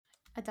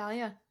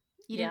Adalia,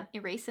 you Yeah. didn't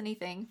erase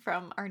anything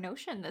from our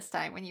Notion this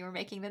time when you were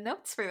making the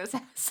notes for this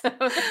episode.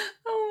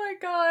 Oh my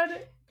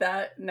God.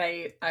 That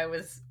night I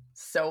was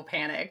so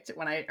panicked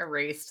when I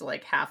erased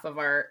like half of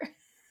our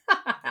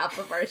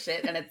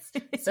shit, and it's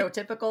so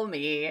typical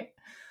me.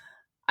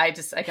 I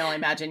can only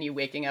imagine you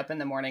waking up in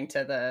the morning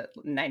to the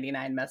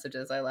 99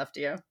 messages I left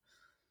you.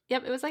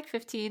 Yep, it was like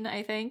 15,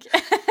 I think.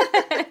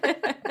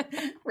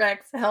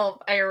 Rex,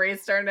 help. I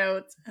erased our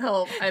notes.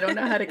 Help. I don't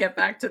know how to get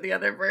back to the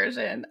other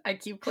version. I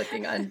keep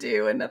clicking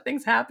undo and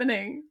nothing's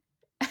happening.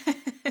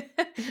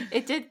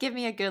 It did give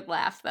me a good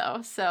laugh,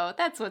 though, so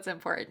that's what's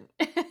important.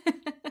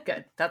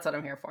 Good. That's what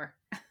I'm here for.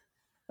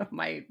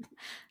 My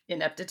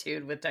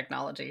ineptitude with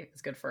technology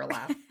is good for a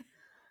laugh.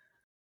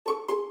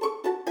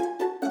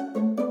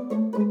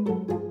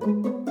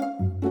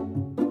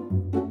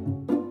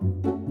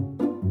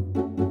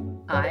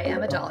 I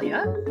am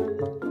Adalia.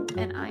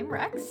 And I'm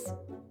Rex.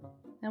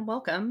 And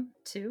welcome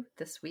to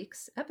this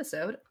week's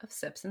episode of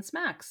Sips and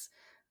Smacks,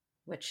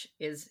 which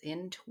is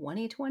in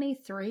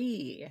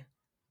 2023.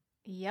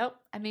 Yep.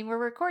 I mean, we're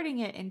recording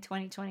it in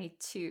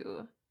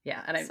 2022.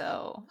 Yeah, and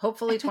so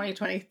hopefully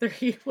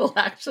 2023 will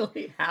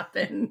actually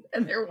happen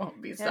and there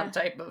won't be some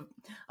type of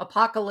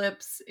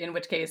apocalypse, in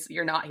which case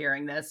you're not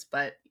hearing this,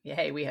 but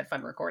hey, we had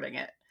fun recording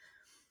it.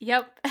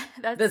 Yep.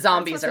 The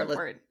zombies are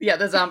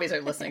the zombies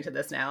are listening to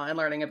this now and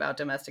learning about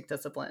domestic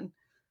discipline.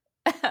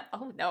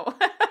 Oh no.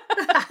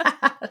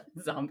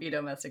 Zombie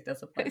domestic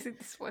discipline.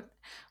 This one.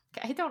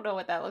 Okay, I don't know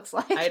what that looks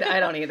like. I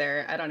don't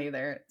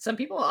either. Some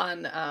people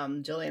on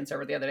Jillian's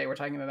server the other day were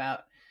talking about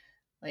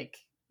like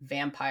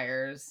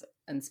vampires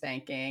and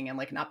spanking and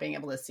like not being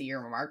able to see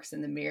your marks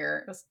in the mirror.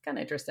 It was kind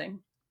of interesting.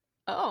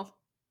 Oh.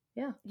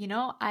 Yeah. You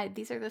know,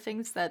 these are the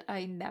things that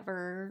I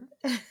never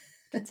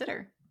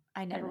consider.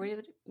 I never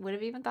would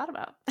have even thought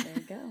about. There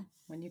you go.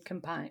 When you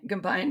combine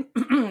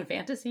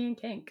fantasy and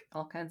kink,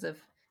 all kinds of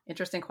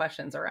interesting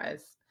questions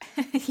arise.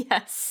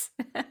 Yes.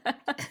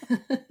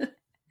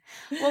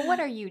 Well, what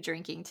are you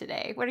drinking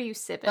today? What are you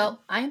sipping?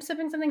 Well, I am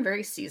sipping something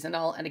very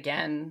seasonal. And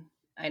again,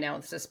 I know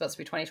this is supposed to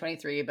be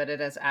 2023, but it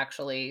is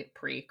actually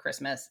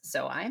pre-Christmas.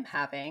 So I'm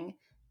having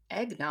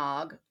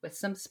eggnog with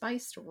some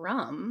spiced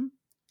rum.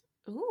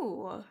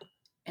 Ooh.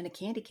 And a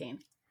candy cane.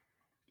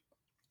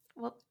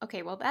 Well,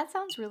 okay. Well, that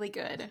sounds really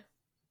good.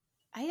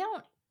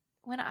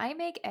 When I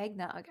make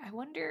eggnog, I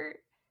wonder,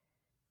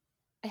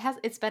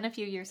 it's been a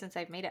few years since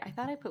I've made it. I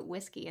thought I put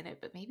whiskey in it,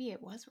 but maybe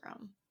it was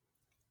rum.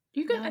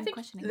 You can, I think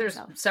there's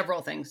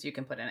several things you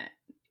can put in it.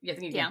 I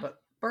think you can put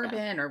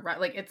bourbon or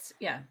like it's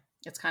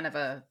kind of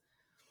a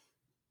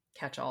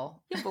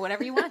catch-all. Yeah, but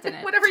whatever you want in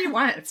it. Whatever you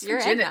want. It's your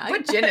eggnog.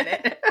 Put gin in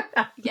it.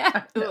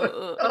 Yeah.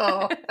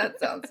 Oh, that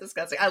sounds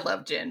disgusting. I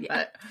love gin,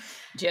 but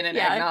gin and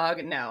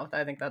eggnog, no.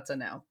 I think that's a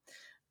no.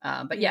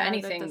 But yeah,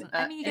 anything.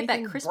 I mean, you get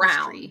that Christmas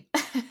brown. Tree.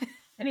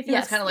 Anything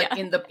that's kind of like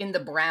in the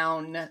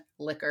brown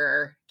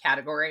liquor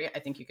category, I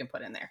think you can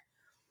put in there.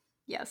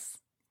 Yes.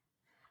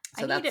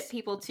 So I need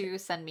people to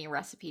send me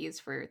recipes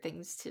for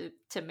things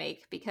to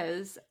make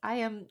because I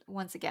am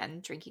once again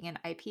drinking an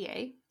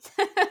IPA.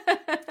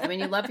 I mean,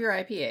 you love your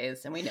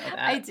IPAs, and we know that.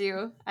 I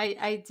do.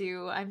 I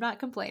do. I'm not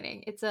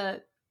complaining. It's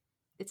a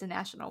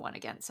national one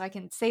again, so I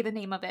can say the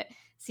name of it: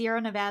 Sierra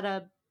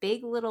Nevada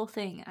Big Little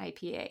Thing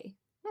IPA.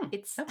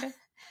 It's okay.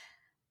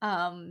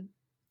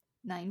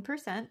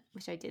 9%,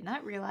 which I did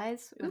not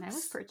realize when I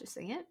was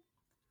purchasing it,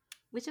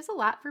 which is a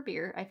lot for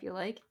beer, I feel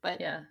like,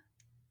 but yeah,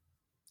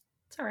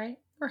 it's all right.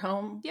 We're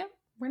home. Yep.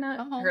 We're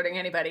not hurting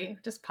anybody,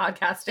 just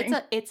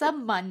podcasting. It's a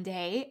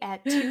Monday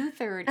at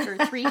 2:30 or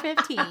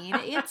 3:15.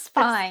 It's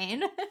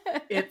fine.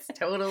 It's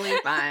totally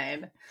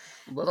fine.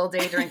 Little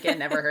day drinking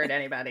never hurt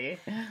anybody.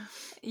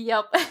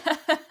 Yep.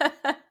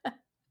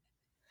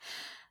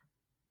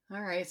 All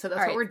right, so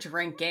that's what we're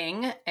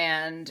drinking.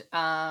 And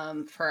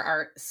for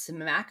our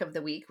smack of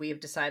the week, we've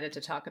decided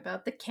to talk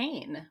about the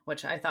cane,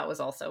 which I thought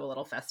was also a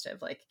little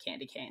festive, like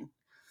candy cane.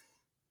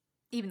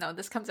 Even though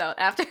this comes out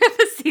after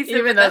the season.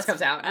 Even though this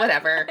comes out.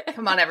 Whatever.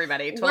 Come on,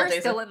 everybody. 12 days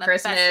still of in the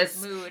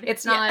Christmas. Mood.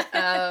 It's not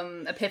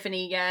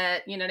Epiphany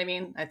yet. You know what I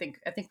mean? I think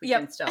we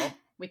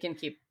can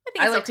keep.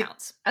 I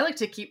like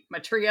to keep my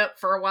tree up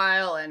for a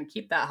while and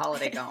keep that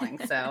holiday going.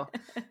 So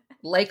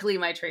likely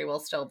my tree will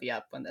still be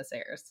up when this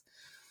airs.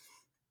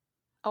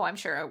 Oh, I'm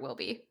sure it will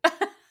be.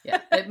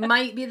 Yeah. It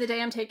might be the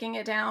day I'm taking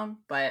it down,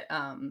 but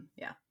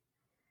yeah.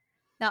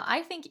 Now,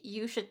 I think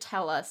you should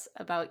tell us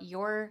about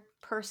your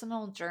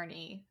personal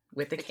journey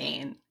with the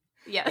cane.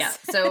 Yes.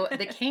 Yeah. So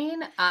the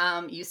cane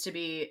used to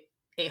be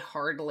a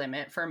hard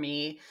limit for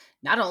me,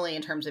 not only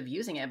in terms of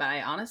using it, but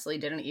I honestly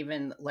didn't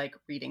even like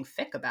reading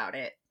fic about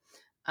it.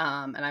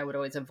 And I would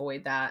always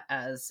avoid that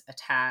as a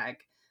tag.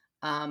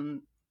 I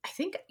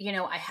think,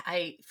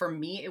 for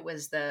me, it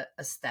was the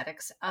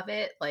aesthetics of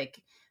it.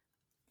 Like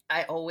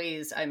I'm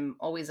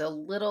always a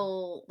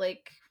little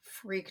like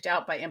freaked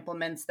out by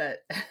implements that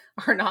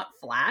are not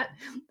flat.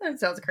 That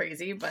sounds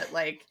crazy, but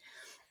like,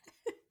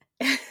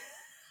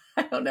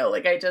 I don't know.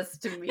 Like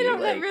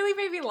that really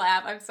made me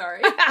laugh. I'm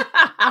sorry.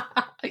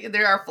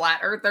 There are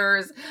flat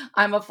earthers.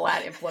 I'm a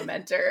flat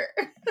implementer.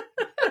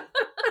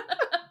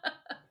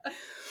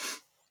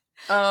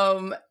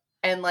 um,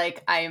 and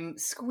like I'm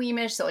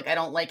squeamish, so like I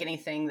don't like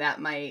anything that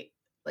might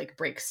like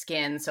break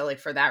skin. So like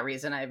for that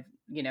reason, I've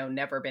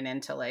never been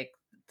into like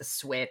the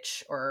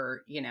switch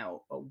or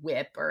a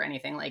whip or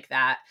anything like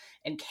that.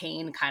 And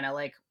cane kind of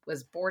like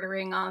was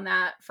bordering on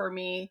that for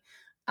me.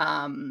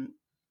 And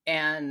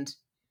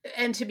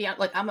to be honest,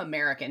 like I'm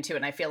American too,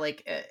 and I feel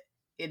like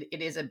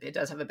it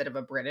does have a bit of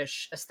a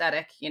British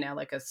aesthetic,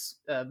 like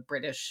a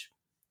British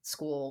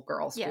school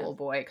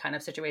boy kind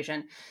of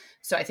situation.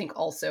 So I think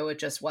also it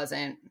just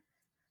wasn't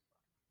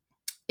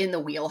in the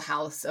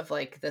wheelhouse of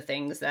like the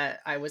things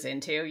that I was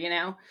into,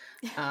 Yeah.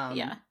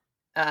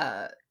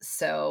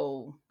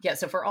 So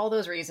for all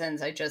those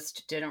reasons, I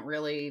just didn't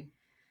really,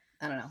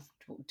 I don't know,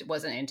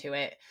 wasn't into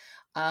it.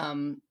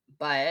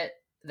 But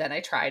then I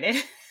tried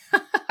it.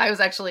 I was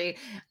actually,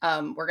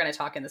 we're going to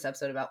talk in this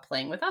episode about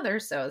playing with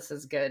others, so this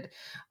is good.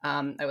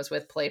 I was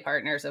with play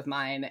partners of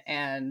mine,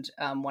 and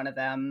one of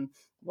them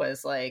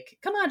was like,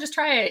 come on, just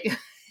try it.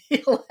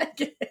 You'll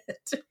like it.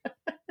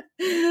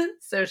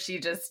 So she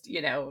just,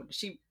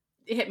 she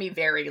hit me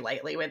very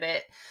lightly with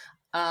it.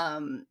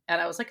 And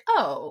I was like,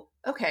 oh,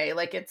 okay.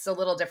 Like it's a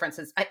little different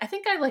since I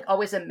think I like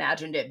always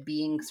imagined it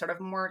being sort of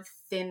more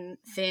thin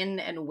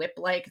and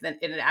whip-like than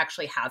it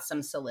actually has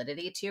some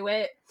solidity to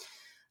it.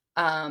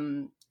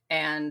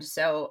 And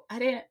so I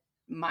didn't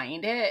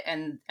mind it.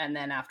 And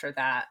then after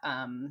that,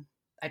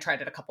 I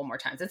tried it a couple more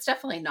times. It's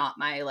definitely not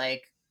my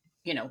like,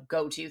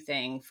 go-to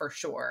thing for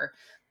sure.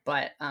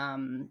 But,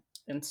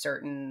 in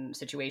certain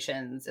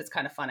situations, it's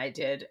kind of fun. I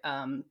did,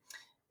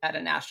 at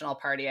a national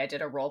party, I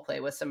did a role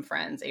play with some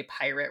friends, a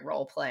pirate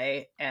role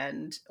play.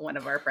 And one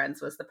of our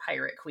friends was the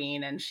pirate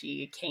queen, and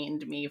she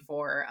caned me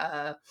for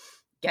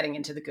getting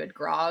into the good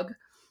grog.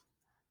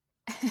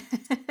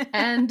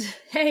 And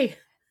hey,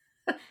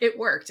 it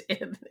worked.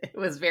 It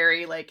was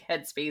very like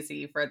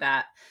headspacey for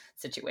that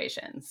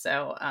situation.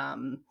 So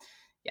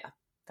yeah,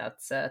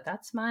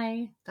 that's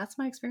my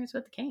experience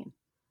with the cane.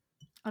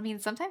 I mean,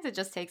 sometimes it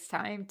just takes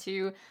time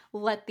to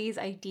let these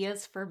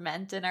ideas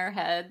ferment in our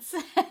heads.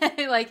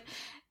 Like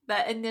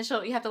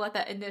you have to let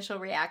that initial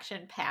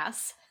reaction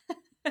pass.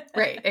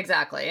 Right,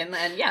 exactly. And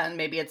then, and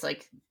maybe it's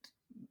like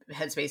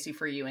headspacey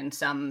for you in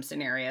some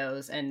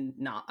scenarios and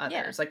not others.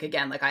 Yeah. Like,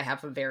 again, like I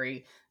have a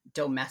very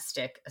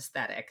domestic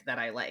aesthetic that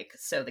I like.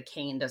 So the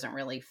cane doesn't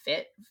really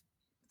fit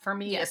for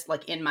me. Yeah. It's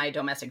like in my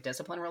domestic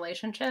discipline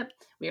relationship,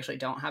 we actually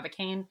don't have a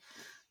cane.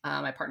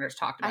 My partner's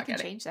talked about getting. I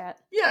can change that.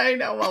 Yeah, I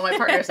know. Well, my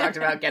partner's talked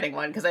about getting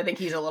one because I think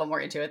he's a little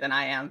more into it than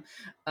I am.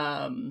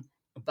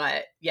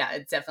 But yeah,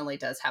 it definitely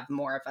does have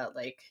more of a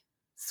like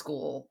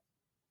school,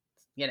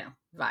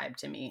 vibe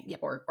to me. Yep.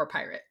 Or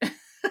pirate.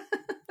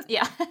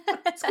 Yeah.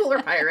 School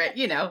or pirate,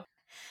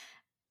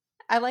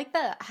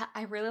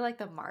 I really like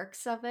the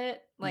marks of it.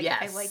 Like,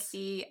 yes. I like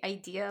the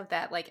idea of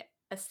that like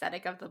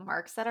aesthetic of the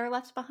marks that are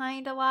left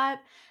behind a lot.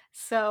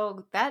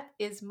 So that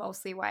is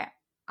mostly why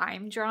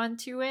I'm drawn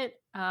to it.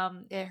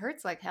 It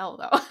hurts like hell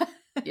though.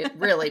 It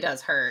really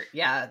does hurt.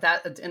 Yeah.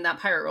 That in that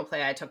pirate role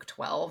play, I took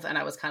 12 and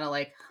I was kind of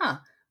like,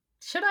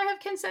 should I have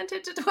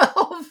consented to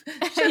 12?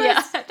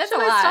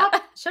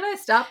 Should I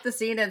stop the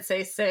scene and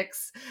say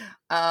 6?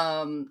 But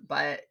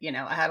I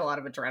had a lot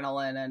of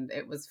adrenaline and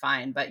it was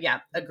fine. But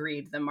yeah,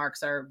 agreed. The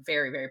marks are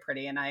very, very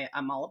pretty. And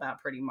I'm all about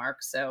pretty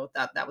marks. So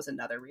that was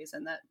another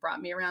reason that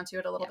brought me around to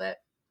it a little bit.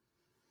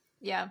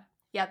 Yeah.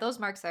 Yeah. Those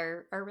marks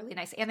are really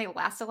nice. And they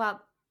last a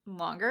lot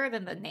longer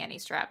than the nanny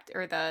strap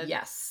or the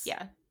yes.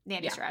 Yeah.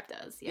 Nanny strap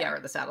does. Yeah, or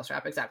the saddle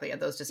strap. Exactly. Yeah,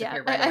 those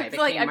disappear right away. I feel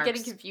like I'm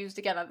getting confused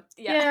again.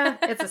 Yeah,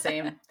 it's the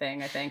same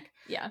thing, I think.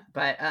 Yeah.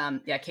 But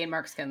cane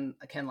marks can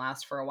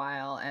last for a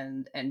while,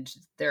 and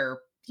they're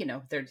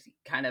they're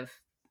kind of.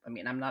 I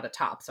mean, I'm not a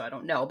top, so I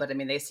don't know, but I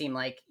mean, they seem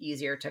like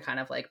easier to kind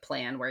of like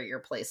plan where you're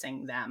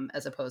placing them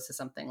as opposed to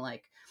something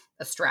like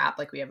a strap.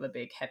 Like we have a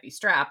big heavy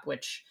strap,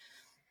 which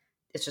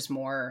it's just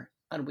more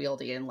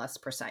unwieldy and less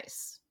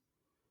precise.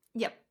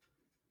 Yep.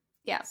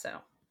 Yeah. So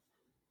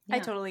I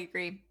totally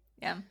agree.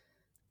 Yeah.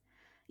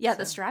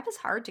 The strap is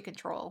hard to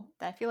control.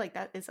 I feel like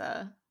that is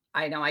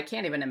I know. I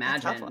can't even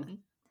imagine.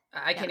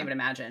 I can't even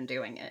imagine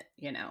doing it.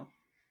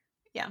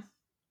 Yeah.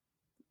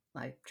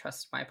 I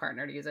trust my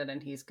partner to use it,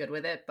 and he's good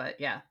with it. But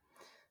yeah,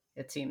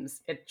 it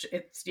seems it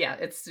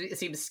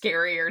seems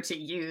scarier to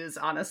use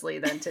honestly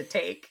than to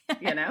take.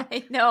 I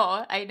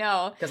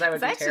know. Because I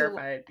would be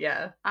terrified.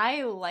 Yeah.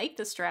 I like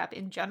the strap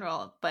in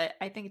general, but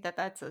I think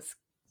that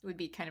would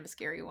be kind of a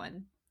scary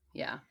one.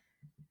 Yeah.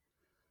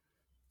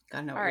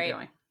 Gotta know what you're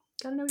doing.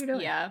 Gotta know what you're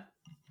doing.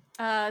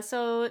 Yeah.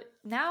 So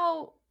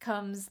now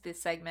comes the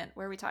segment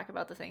where we talk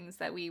about the things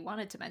that we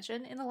wanted to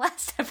mention in the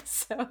last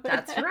episode.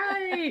 That's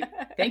right.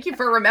 Thank you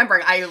for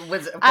remembering. I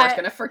was, of course,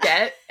 going to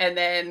forget. And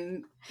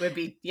then would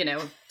be,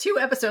 2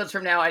 episodes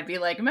from now, I'd be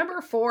like, remember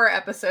 4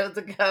 episodes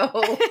ago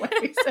when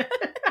we said...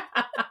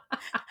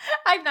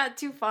 I'm not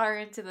too far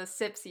into the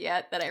sips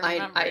yet that I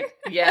remember.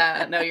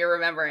 Yeah, no, you're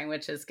remembering,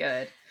 which is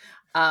good.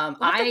 We'll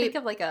have to think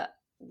of like a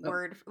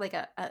word, like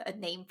a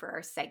name for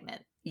our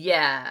segment.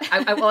 Yeah.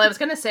 I was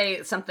going to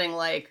say something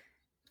like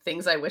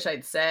things I wish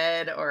I'd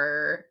said,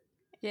 or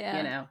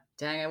Yeah.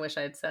 Dang, I wish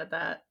I'd said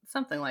that.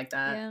 Something like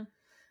that.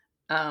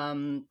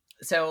 Yeah.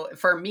 So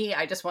for me,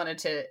 I just wanted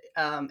to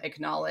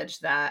acknowledge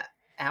that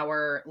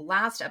our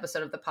last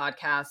episode of the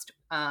podcast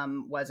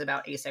was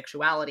about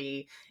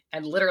asexuality.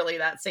 And literally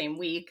that same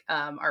week,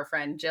 our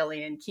friend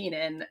Jillian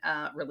Keenan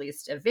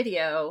released a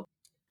video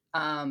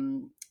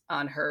on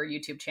her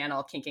YouTube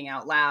channel, Kinking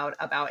Out Loud,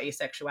 about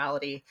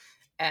asexuality.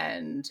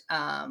 And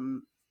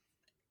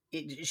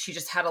she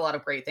just had a lot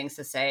of great things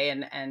to say,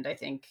 and I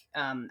think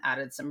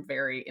added some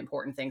very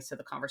important things to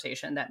the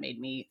conversation that made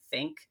me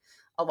think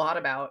a lot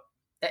about.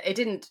 It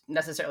didn't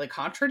necessarily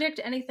contradict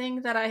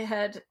anything that I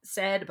had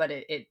said, but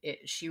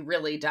she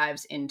really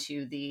dives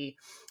into the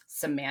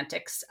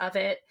semantics of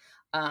it,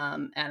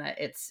 and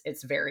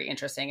it's very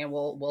interesting. And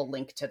we'll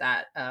link to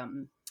that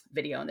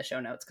video in the show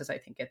notes, because I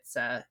think it's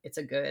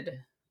a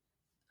good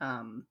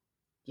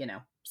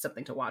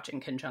something to watch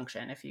in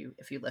conjunction if you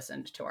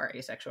listened to our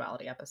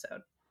asexuality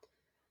episode.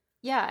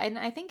 Yeah, and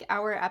I think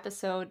our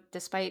episode,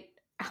 despite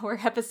our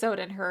episode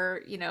and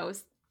her,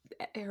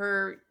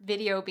 her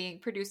video being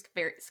produced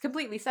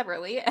completely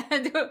separately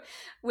and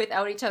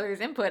without each other's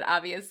input,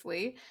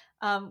 obviously,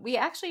 we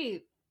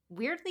actually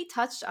weirdly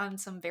touched on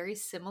some very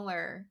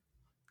similar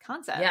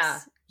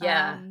concepts.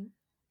 Yeah.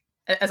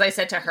 As I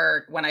said to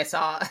her when I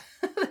saw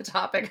the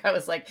topic, I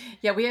was like,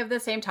 yeah, we have the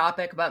same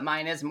topic, but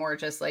mine is more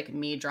just like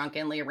me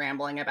drunkenly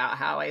rambling about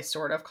how I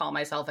sort of call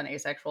myself an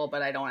asexual,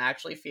 but I don't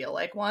actually feel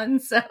like one.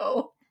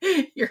 So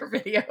your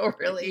video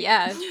really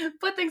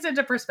put things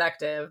into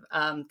perspective.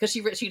 Because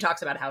she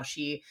talks about how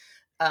she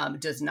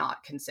does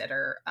not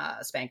consider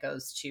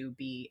Spankos to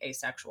be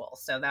asexual.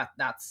 So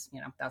that's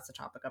the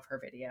topic of her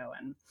video.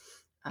 And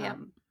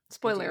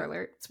Spoiler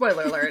alert.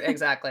 Spoiler alert,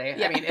 exactly.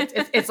 I mean,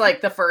 it's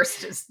like the first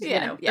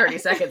 30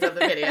 seconds of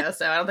the video,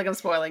 so I don't think I'm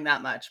spoiling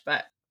that much.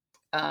 But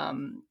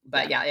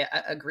I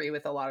agree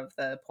with a lot of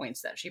the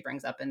points that she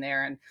brings up in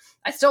there, and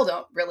I still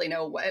don't really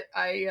know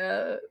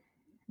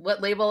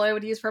what label I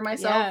would use for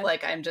myself. Yeah.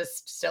 Like, I'm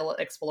just still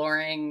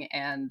exploring,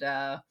 and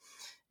but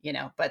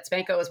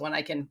Spanko is one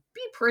I can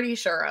be pretty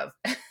sure of.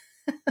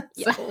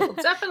 So we'll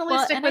definitely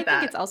stick with that. I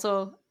think it's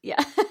also,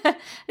 I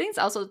think it's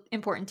also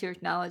important to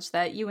acknowledge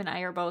that you and I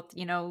are both,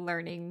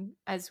 learning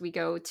as we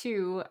go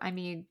too. I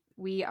mean,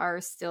 we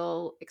are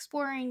still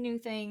exploring new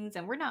things,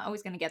 and we're not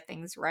always going to get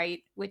things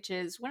right, which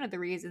is one of the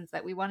reasons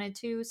that we wanted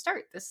to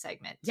start this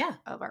segment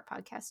of our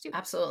podcast too.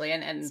 Absolutely.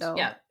 And so,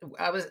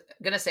 I was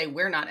going to say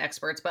we're not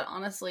experts, but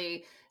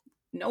honestly,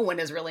 no one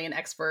is really an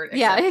expert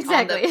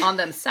on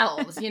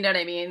themselves. You know what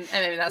I mean?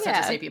 I mean, that's not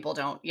to say people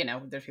don't,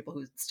 there's people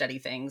who study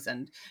things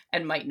and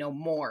might know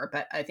more.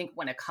 But I think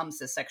when it comes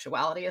to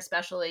sexuality,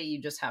 especially, you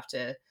just have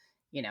to,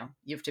 you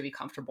have to be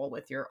comfortable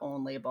with your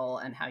own label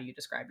and how you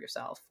describe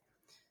yourself.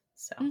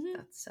 So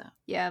that's...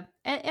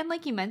 And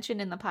like you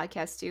mentioned in the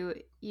podcast too,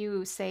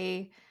 you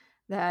say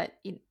that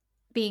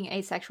being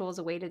asexual is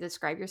a way to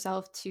describe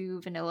yourself to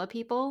vanilla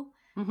people.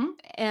 Mm-hmm.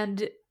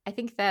 And I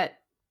think that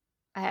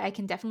I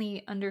can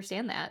definitely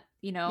understand that,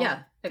 Yeah,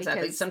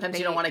 exactly. Sometimes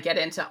you don't want to get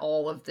into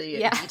all of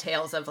the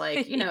details of like,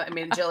 I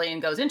mean,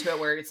 Jillian goes into it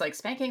where it's like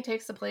spanking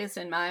takes the place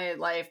in my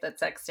life that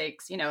sex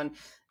takes, and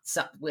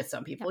with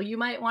some people you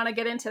might want to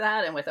get into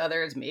that. And with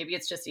others, maybe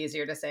it's just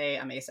easier to say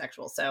I'm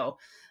asexual. So,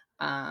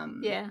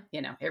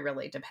 it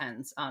really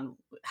depends on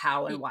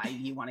how and why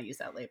you want to use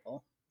that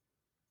label.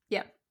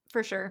 Yeah,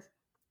 for sure.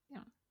 Yeah.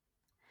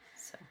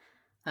 So,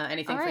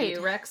 anything for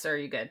you, Rex, or are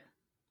you good?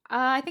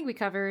 I think we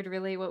covered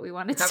really what we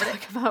wanted to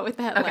talk about with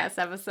that last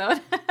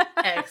episode.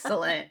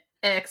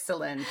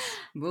 Excellent.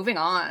 Moving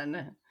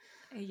on.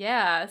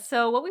 Yeah.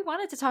 So what we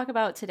wanted to talk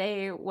about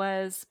today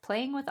was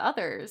playing with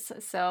others.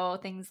 So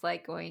things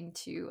like going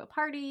to a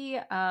party,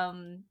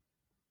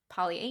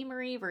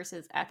 polyamory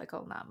versus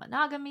ethical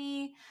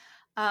non-monogamy.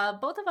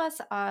 Both of us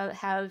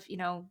have,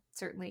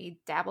 certainly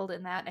dabbled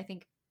in that. I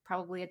think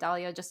probably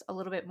Adalia just a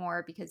little bit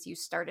more because you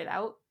started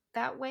out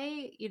that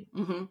way.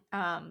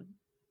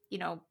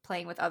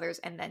 Playing with others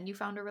and then you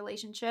found a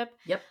relationship.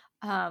 Yep.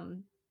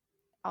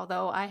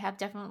 Although I have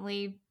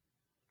definitely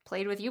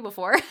played with you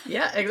before.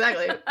 Yeah,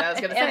 exactly. I was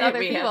going to say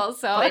we have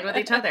played with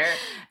each other.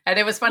 And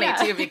it was funny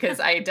too, because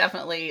I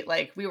definitely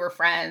we were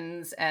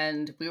friends,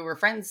 and we were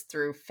friends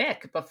through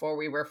fic before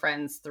we were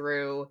friends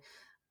through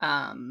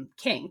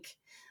kink.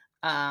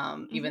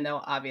 Even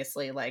though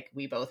obviously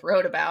we both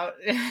wrote about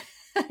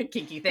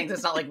kinky things.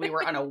 It's not like we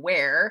were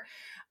unaware.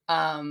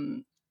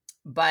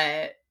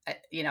 But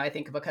I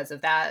think because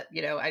of that,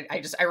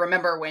 I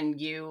remember when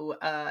you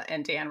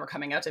and Dan were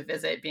coming out to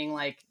visit being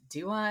like,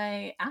 do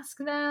I ask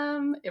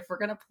them if we're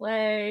going to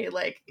play?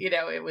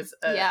 It was,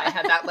 I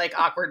had that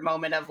awkward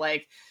moment of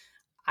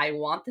I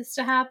want this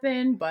to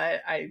happen,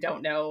 but I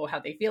don't know how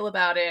they feel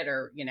about it,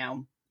 or,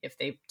 if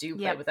they do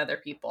play with other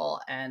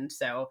people. And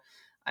so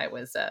I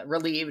was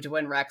relieved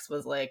when Rex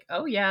was like,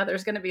 oh yeah,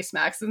 there's going to be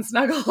smacks and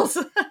snuggles.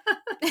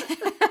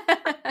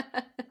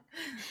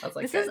 I was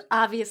like, this is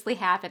obviously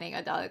happening,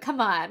 Adalia. Come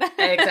on.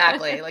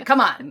 Exactly. Come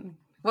on.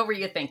 What were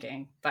you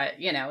thinking? But,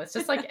 it's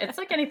just it's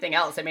like anything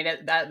else. I mean,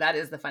 that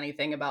is the funny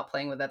thing about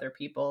playing with other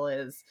people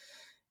is,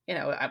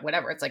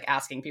 whatever, it's like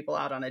asking people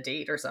out on a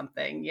date or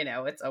something,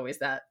 it's always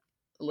that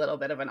little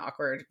bit of an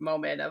awkward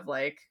moment of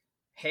like,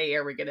 hey,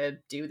 are we going to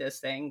do this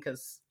thing?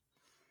 Because,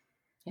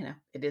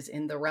 it is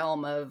in the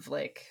realm of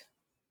like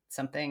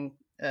something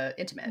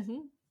intimate.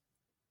 Mm-hmm.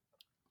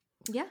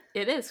 Yeah,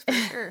 it is for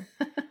sure.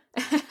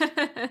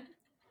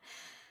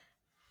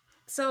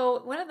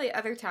 So one of the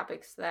other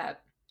topics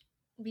that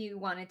we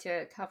wanted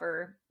to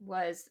cover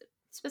was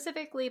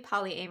specifically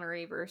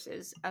polyamory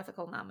versus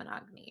ethical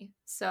non-monogamy.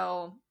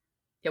 So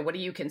yeah, what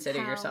do you consider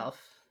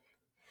yourself?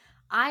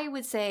 I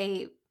would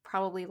say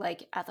probably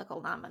like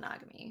ethical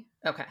non-monogamy.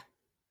 Okay.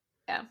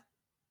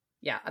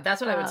 Yeah,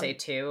 that's what I would say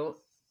too.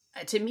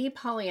 To me,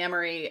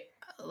 polyamory,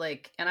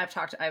 like, and I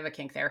have a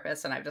kink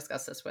therapist and I've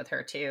discussed this with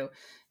her too,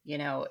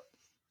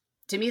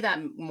 to me that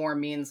more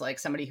means like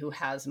somebody who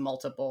has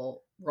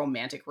multiple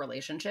romantic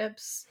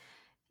relationships.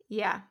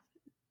 Yeah.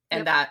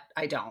 And that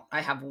I don't.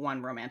 I have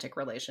one romantic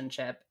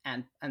relationship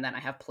and then I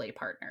have play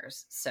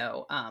partners.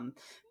 So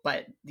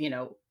but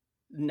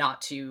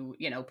not to,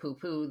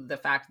 poo-poo the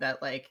fact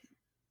that like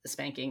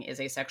spanking is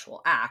a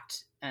sexual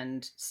act,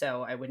 and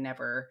so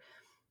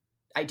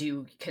I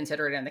do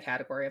consider it in the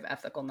category of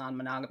ethical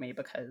non-monogamy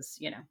because,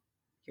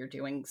 you're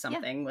doing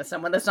something with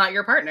someone that's not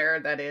your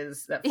partner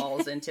that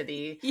falls into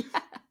the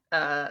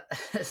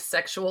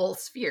sexual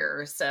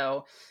sphere.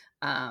 So,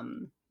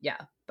 but yeah,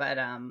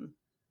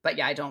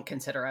 I don't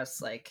consider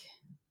us like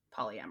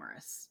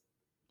polyamorous.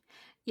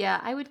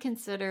 Yeah, I would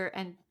consider,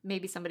 and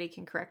maybe somebody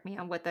can correct me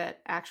on what the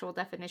actual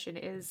definition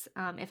is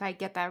if I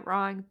get that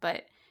wrong,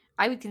 but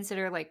I would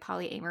consider like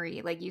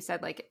polyamory, like you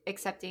said, like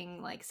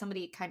accepting like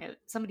somebody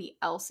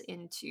else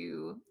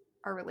into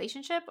our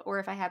relationship, or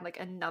if I had like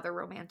another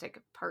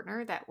romantic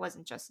partner that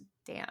wasn't just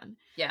Dan.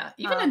 Yeah,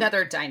 even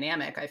another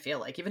dynamic, I feel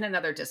like even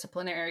another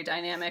disciplinary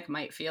dynamic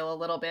might feel a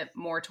little bit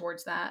more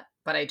towards that,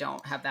 but I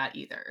don't have that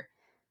either.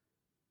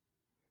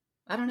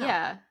 I don't know.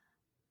 Yeah.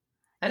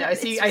 I know. I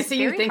see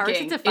you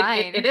thinking.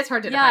 It is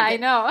hard to define. Yeah, I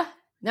know.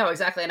 No,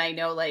 exactly. And I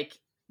know like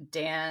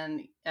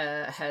Dan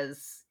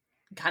has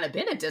kind of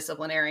been a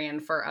disciplinarian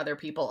for other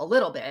people a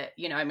little bit.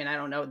 I mean, I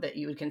don't know that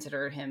you would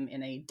consider him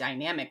in a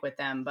dynamic with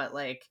them, but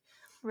like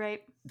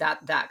right.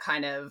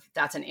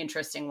 That's an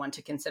interesting one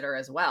to consider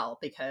as well,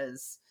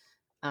 because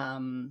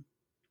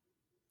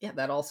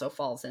that also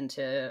falls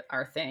into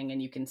our thing,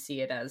 and you can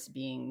see it as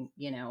being,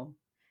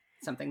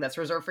 something that's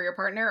reserved for your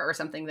partner or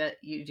something that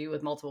you do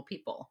with multiple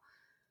people.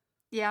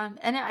 Yeah.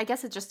 And I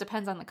guess it just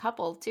depends on the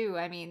couple too.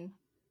 I mean,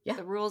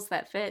 the rules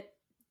that fit,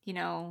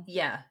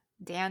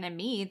 Dan and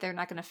me, they're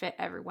not going to fit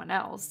everyone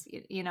else.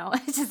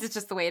 It's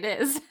just the way it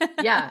is.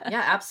 Yeah,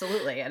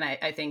 absolutely. And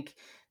I think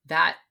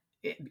that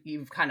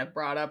you've kind of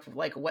brought up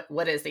like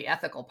what is the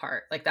ethical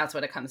part? Like that's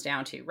what it comes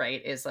down to,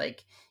 right? Is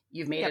like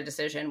you've made a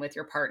decision with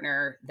your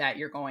partner that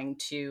you're going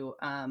to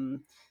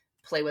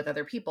play with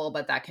other people,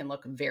 but that can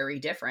look very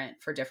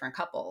different for different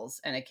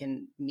couples, and it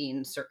can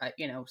mean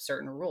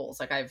certain rules.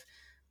 Like I've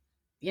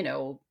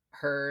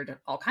heard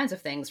all kinds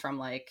of things from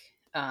like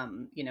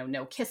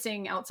no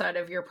kissing outside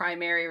of your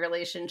primary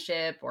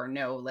relationship, or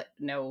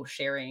no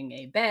sharing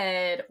a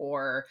bed,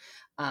 or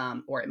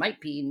it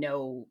might be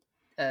no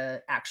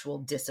actual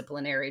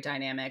disciplinary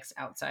dynamics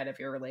outside of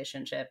your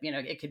relationship.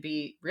 It could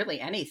be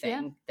really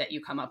anything that you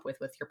come up with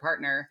your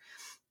partner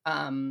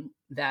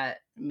that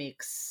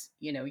makes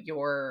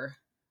your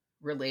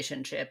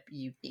relationship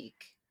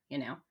unique.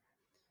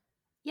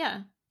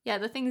 Yeah,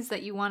 the things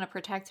that you want to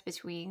protect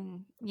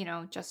between,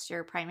 just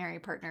your primary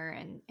partner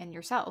and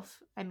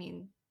yourself. I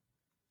mean,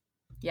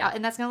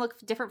 and that's going to look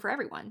different for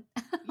everyone.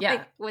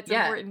 Yeah.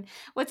 Like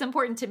what's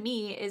important to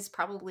me is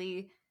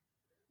probably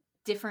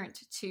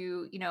different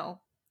to,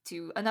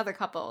 to another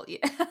couple.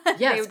 Yes.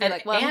 They would be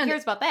like, well, who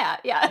cares about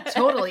that? Yeah.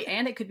 Totally.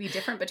 And it could be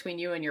different between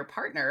you and your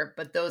partner,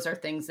 but those are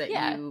things that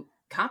you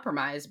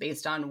compromise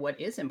based on what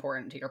is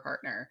important to your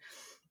partner.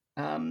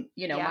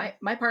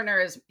 My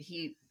partner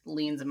he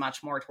leans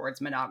much more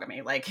towards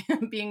monogamy. Like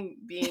being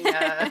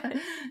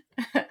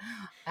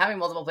having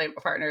multiple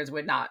partners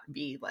would not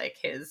be like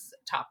his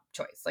top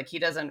choice. Like he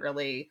doesn't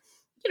really,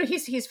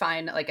 he's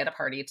fine like at a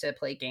party to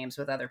play games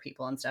with other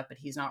people and stuff, but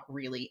he's not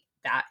really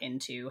that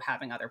into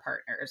having other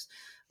partners.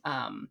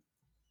 And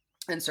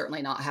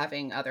certainly not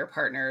having other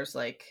partners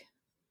like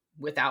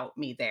without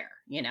me there,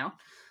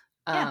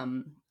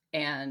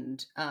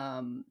 and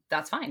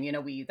that's fine.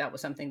 That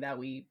was something that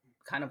we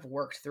kind of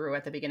worked through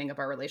at the beginning of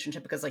our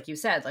relationship, because like you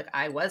said, like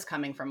I was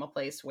coming from a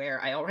place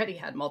where I already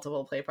had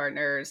multiple play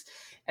partners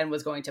and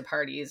was going to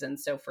parties. And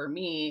so for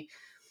me,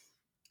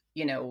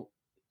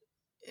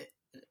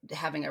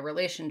 having a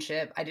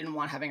relationship, I didn't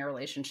want having a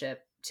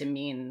relationship to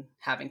mean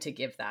having to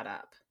give that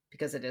up,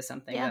 because it is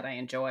something that I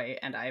enjoy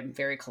and I'm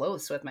very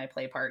close with my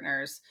play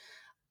partners.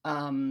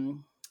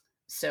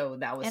 So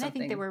that was something. I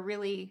think they were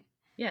really,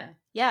 and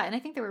I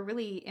think they were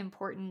really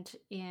important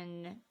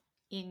in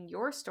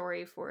your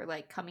story for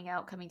like coming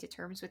to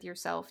terms with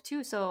yourself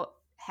too. So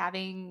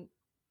having,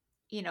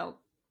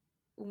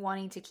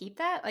 wanting to keep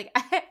that, like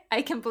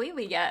I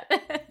completely get.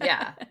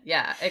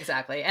 yeah,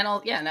 exactly. And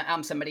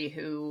I'm somebody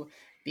who,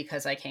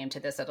 because I came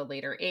to this at a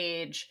later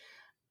age,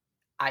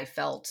 I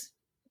felt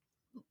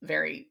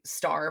very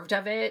starved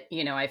of it.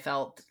 I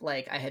felt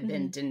like I had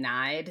been Mhm.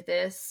 denied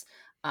this.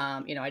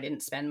 I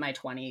didn't spend my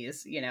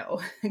 20s,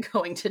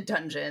 going to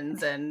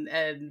dungeons and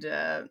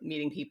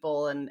meeting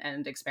people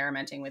and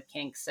experimenting with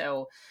kink.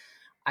 So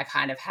I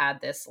kind of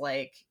had this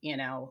like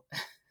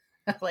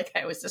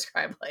I always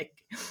describe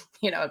like,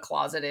 a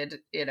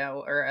closeted,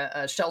 or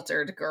a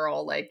sheltered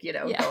girl, like,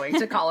 Yeah. going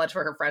to college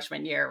for her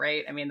freshman year.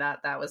 Right. I mean,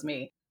 that was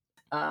me.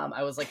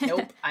 I was like,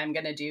 nope, I'm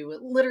going to do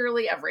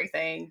literally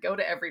everything, go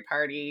to every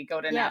party,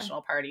 go to Yeah.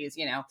 national parties,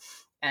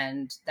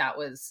 and that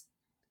was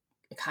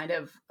kind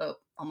of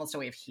almost a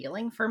way of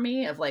healing for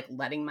me, of like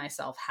letting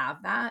myself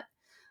have that.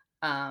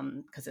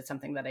 Because it's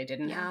something that I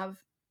didn't Yeah. have.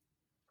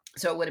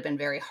 So it would have been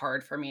very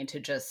hard for me to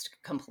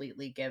just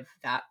completely give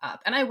that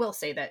up. And I will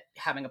say that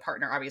having a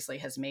partner obviously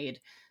has made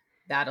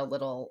that a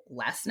little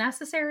less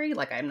necessary.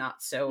 Like, I'm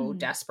not so Mhm.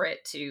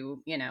 desperate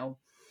to,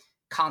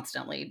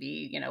 constantly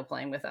be,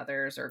 playing with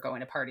others or going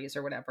to parties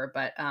or whatever.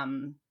 But,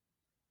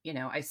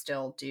 I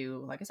still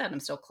do, like I said, I'm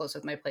still close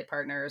with my play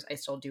partners. I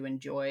still do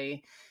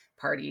enjoy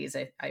parties.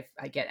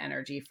 I get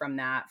energy from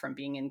that, from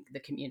being in the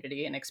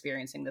community and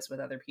experiencing this with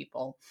other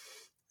people.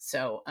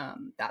 So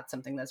that's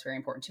something that's very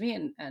important to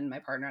me. And my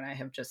partner and I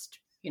have just,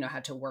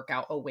 had to work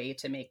out a way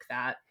to make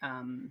that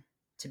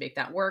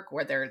work,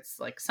 whether it's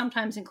like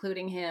sometimes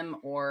including him,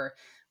 or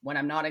when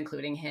I'm not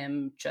including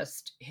him,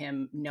 just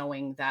him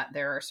knowing that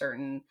there are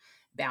certain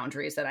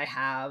boundaries that I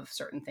have,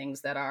 certain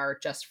things that are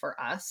just for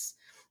us.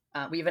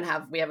 We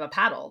have a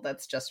paddle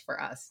that's just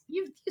for us.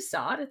 You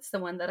saw it. It's the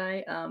one that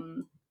I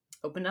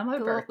opened on my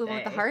The one with the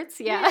birthday. hearts?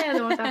 Yeah. Yeah, the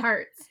one with the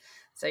hearts.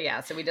 So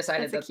yeah, so we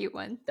decided That's a cute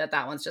one.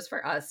 that one's just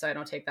for us, so I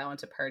don't take that one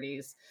to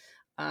parties.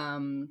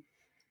 And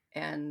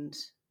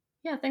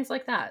yeah, things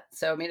like that.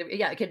 So I mean,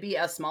 it could be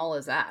as small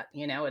as that.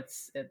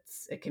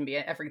 It can be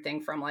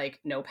everything from like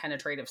no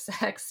penetrative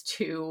sex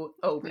to,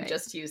 oh, we Right.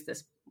 just use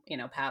this,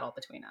 paddle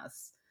between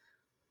us.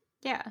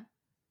 Yeah.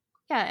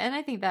 Yeah, and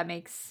I think that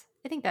makes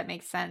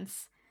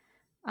sense.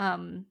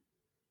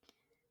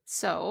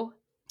 So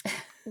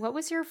what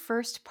was your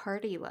first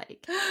party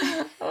like?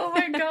 Oh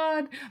my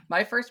god.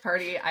 My first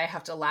party, I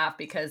have to laugh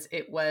because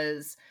it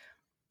was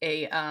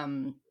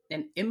an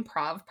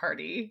improv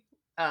party.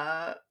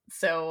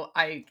 So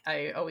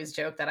I always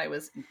joke that I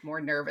was more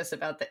nervous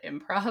about the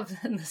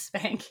improv than the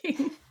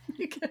spanking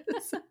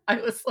because I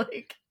was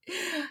like,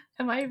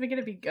 am I even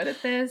gonna be good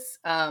at this?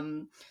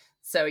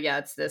 So yeah,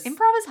 it's this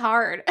Improv is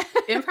hard.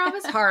 improv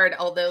is hard,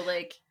 although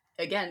like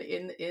again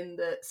in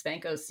the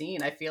Spanko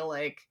scene, I feel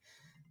like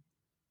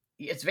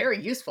it's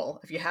very useful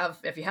if you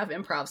have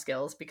improv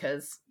skills,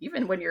 because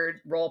even when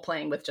you're role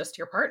playing with just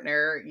your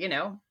partner,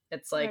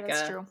 it's Yeah, like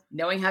that's true.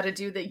 knowing how to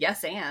do the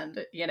yes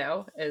and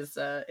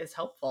is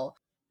helpful.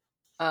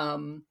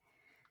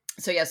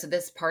 So yeah, so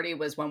this party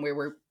was when we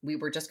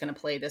were just going to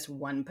play this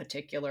one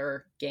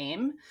particular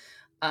game,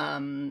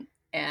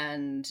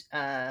 and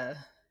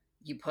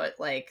you put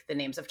like the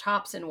names of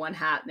tops in one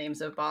hat,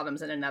 names of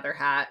bottoms in another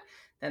hat.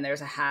 Then there's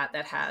a hat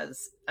that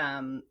has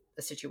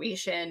the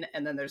situation,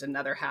 and then there's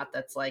another hat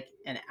that's like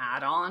an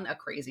add-on, a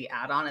crazy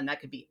add-on, and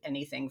that could be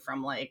anything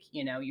from like,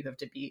 you have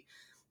to be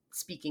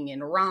speaking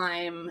in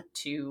rhyme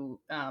to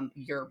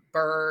your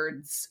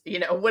birds,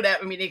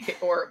 whatever. I mean,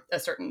 or a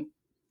certain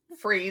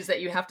phrase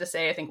that you have to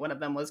say. I think one of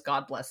them was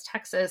 "God bless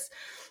Texas."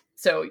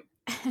 So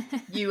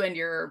you and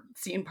your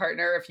scene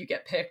partner, if you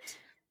get picked,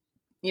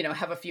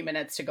 have a few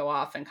minutes to go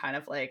off and kind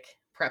of like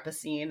prep a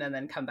scene and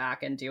then come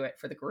back and do it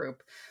for the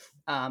group.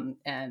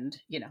 And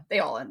they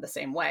all end the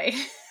same way.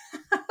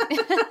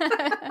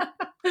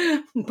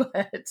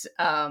 But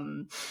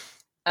and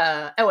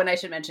I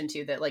should mention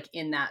too that like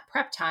in that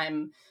prep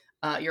time,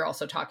 you're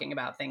also talking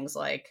about things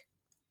like,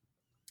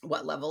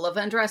 what level of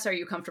undress are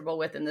you comfortable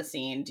with in the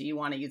scene? Do you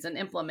want to use an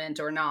implement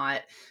or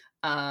not?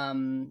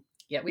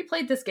 Yeah, we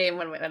played this game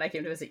when I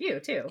came to visit you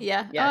too.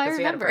 Yeah. Yeah, I because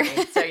we had a remember.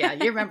 party. So yeah,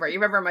 you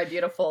remember my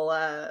beautiful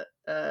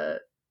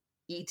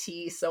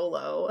ET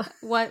solo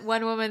One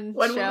woman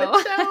one show.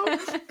 woman show,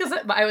 because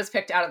I was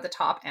picked out of the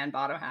top and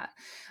bottom hat.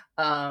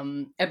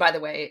 And by the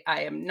way,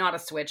 I am not a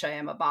switch, I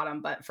am a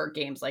bottom, but for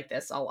games like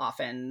this, I'll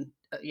often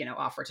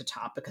offer to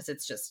top, because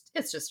it's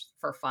just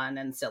for fun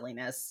and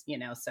silliness,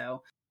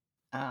 so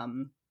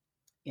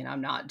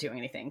I'm not doing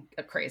anything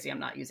crazy. I'm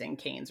not using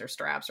canes or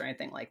straps or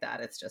anything like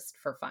that. It's just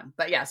for fun.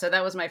 But yeah, so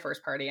that was my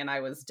first party, and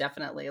I was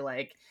definitely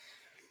like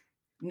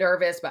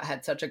nervous, but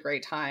had such a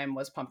great time,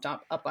 was pumped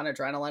up on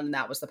adrenaline. And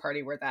that was the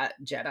party where that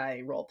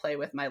Jedi role play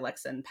with my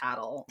Lexan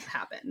paddle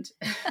happened.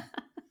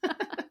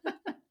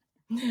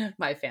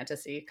 My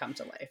fantasy come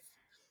to life.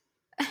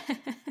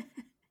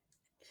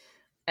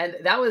 And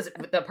that was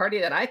the party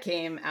that I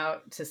came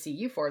out to see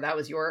you for. That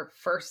was your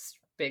first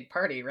big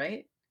party,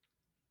 right?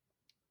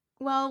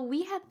 Well,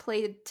 we had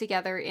played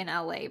together in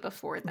LA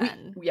before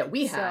then. We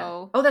had.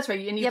 So, oh, that's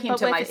right. And you came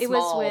to my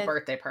small with,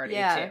 birthday party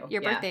yeah, too.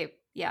 your birthday.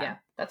 Yeah. Yeah,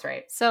 that's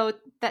right. So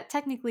that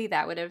technically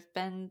that would have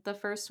been the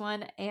first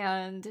one.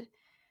 And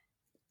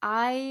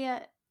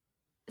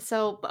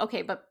So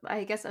okay, but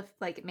I guess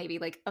like maybe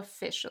like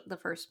official, the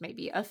first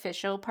maybe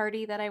official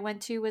party that I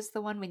went to was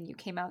the one when you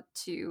came out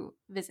to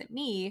visit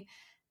me,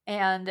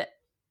 and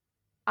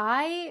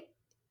I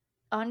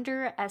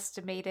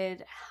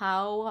underestimated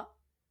how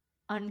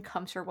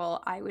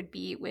uncomfortable I would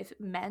be with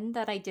men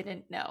that I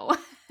didn't know.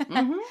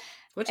 Mm-hmm.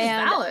 Which is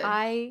And valid.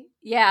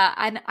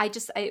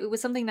 it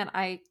was something that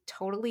I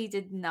totally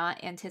did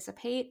not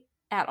anticipate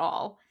at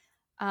all.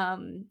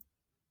 Um,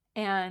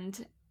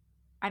 and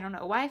I don't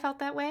know why I felt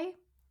that way.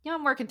 You know,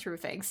 I'm working through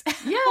things.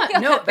 Yeah, We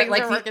all no, got but things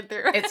like we're working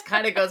through. it's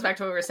kind of goes back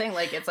to what we were saying.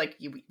 Like it's like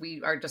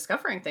we are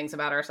discovering things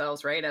about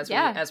ourselves, right?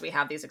 Yeah. As we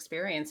have these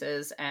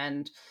experiences,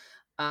 and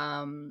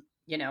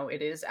you know,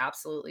 it is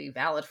absolutely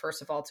valid.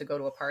 First of all, to go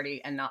to a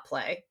party and not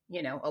play.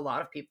 You know, a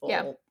lot of Yeah.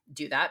 people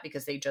do that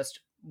because they just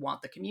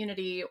want the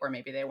community, or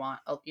maybe they want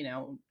you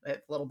know, a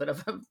little bit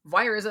of a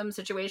voyeurism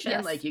situation.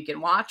 Yes. Like you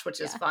can watch, which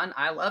is Yeah. fun.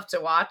 I love to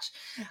watch.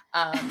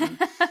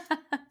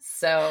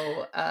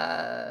 So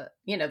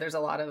you know, there's a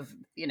lot of,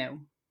 you know,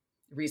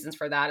 reasons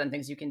for that and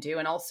things you can do.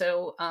 And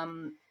also,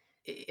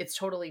 it's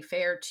totally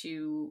fair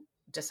to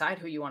decide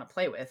who you want to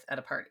play with at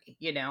a party.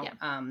 You know,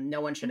 Yeah.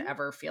 no one should Mhm.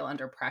 ever feel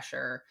under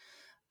pressure.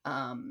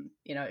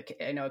 You know,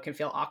 I know it can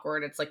feel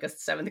awkward. It's like a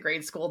seventh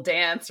grade school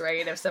dance,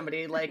 right? If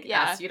somebody like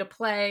Yeah. asks you to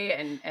play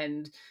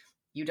and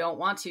you don't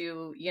want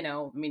to, you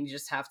know, I mean, you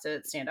just have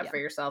to stand up Yeah. for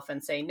yourself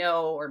and say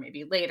no, or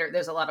maybe later.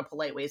 There's a lot of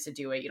polite ways to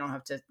do it. You don't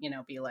have to, you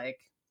know, be like,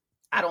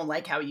 I don't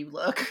like how you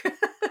look.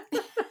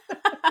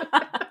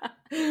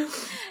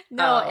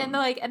 No, and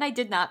like, and I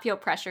did not feel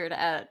pressured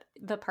at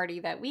the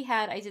party that we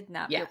had. I did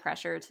not Yeah. feel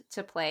pressured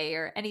to play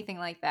or anything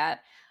like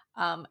that.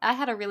 I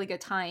had a really good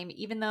time,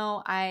 even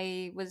though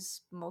I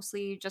was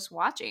mostly just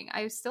watching.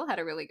 I still had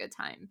a really good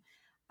time.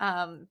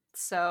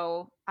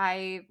 So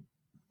I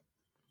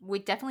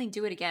would definitely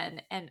do it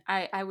again, and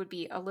I would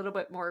be a little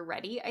bit more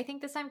ready, I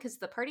think, this time, because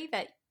the party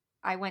that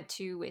I went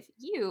to with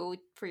you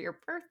for your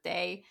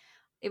birthday,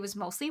 it was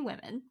mostly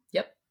women.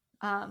 Yep.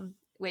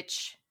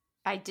 Which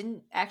I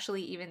didn't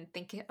actually even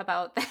think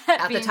about that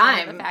At being the one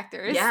of the time.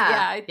 factors. Yeah.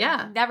 I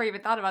Yeah. never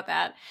even thought about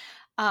that.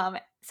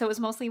 So it was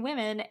mostly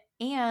women,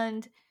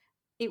 and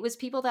it was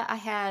people that I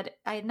had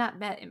not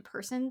met in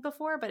person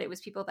before, but it was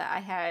people that I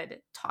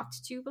had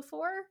talked to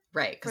before,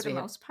 Right. for the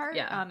most part.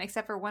 Yeah.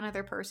 Except for one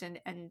other person,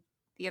 and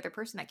the other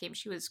person that came,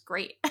 she was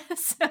great.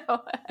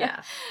 So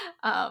Yeah.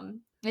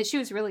 and she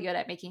was really good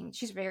at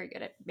she's very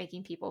good at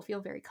making people feel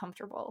very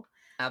comfortable.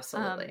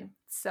 Absolutely.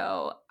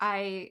 So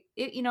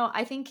you know,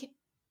 I think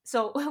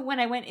so. When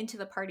I went into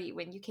the party,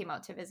 when you came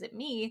out to visit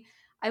me,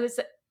 I was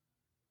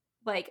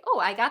like, oh,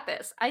 I got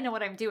this. I know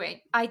what I'm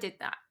doing. I did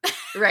not.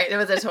 Right. It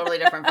was a totally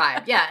different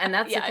vibe. Yeah. And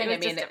that's Yeah, the thing. it I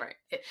was just mean, different.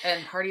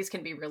 and parties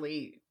can be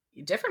really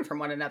different from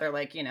one another.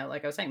 Like, you know,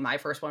 like I was saying, my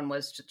first one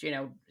was just, you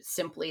know,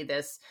 simply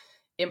this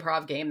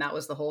improv game. That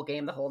was the whole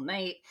game, the whole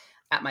night.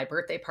 At my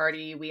birthday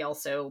party, we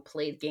also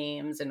played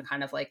games, and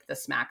kind of like the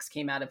smacks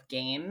came out of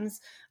games.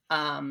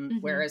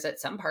 Whereas at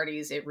some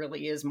parties, it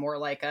really is more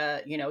like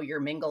a, you know, you're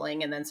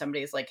mingling and then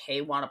somebody's like,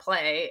 hey, want to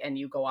play? And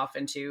you go off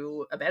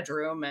into a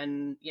bedroom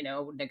and, you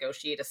know,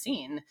 negotiate a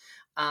scene.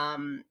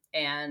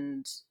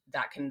 And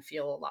that can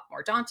feel a lot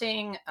more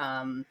daunting.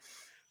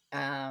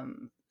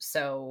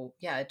 So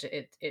yeah,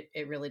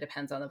 it really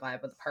depends on the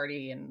vibe of the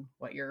party and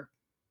what you're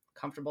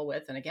comfortable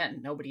with. And again,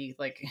 nobody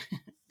like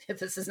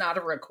this is not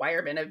a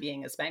requirement of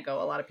being a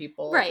Spanko. A lot of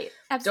people Right.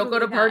 don't go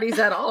to Absolutely parties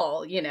not. at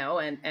all, you know,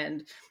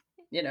 and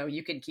you know,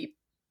 you can keep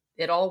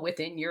it all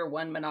within your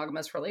one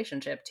monogamous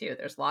relationship too.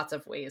 There's lots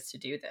of ways to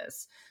do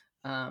this.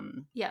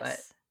 Yes. But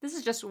This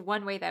is just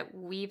one way that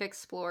we've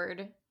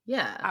explored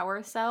yeah,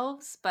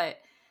 ourselves, but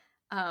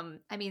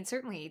I mean,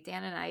 certainly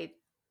Dan and I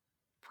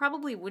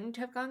probably wouldn't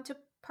have gone to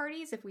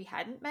parties if we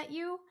hadn't met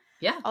you.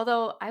 yeah.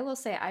 Although I will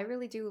say I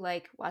really do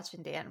like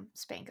watching Dan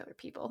spank other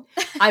people.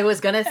 I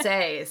was gonna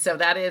say, so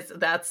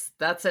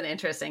that's an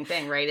interesting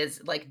thing, right?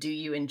 Is like, do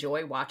you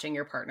enjoy watching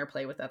your partner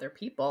play with other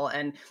people?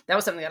 And that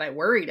was something that I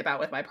worried about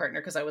with my partner,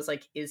 because I was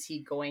like, is he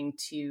going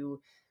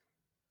to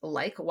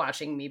like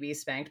watching me be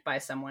spanked by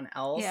someone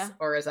else, Yeah.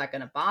 or is that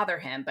going to bother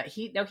him? But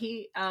he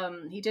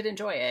did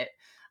enjoy it.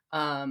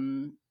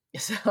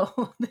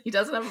 So he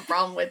doesn't have a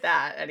problem with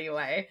that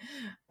anyway.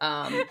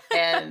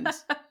 And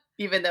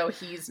even though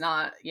he's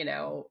not, you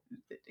know,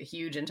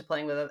 huge into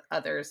playing with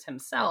others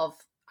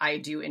himself, I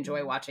do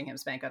enjoy watching him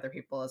spank other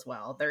people as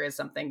well. There is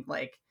something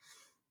like,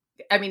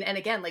 I mean, and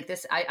again, like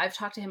this, I've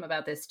talked to him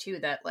about this too,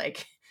 that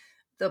like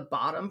the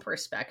bottom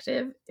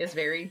perspective is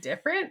very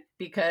different,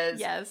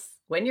 because Yes.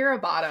 when you're a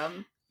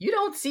bottom, you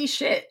don't see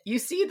shit. You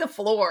see the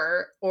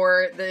floor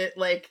or the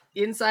like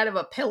inside of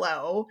a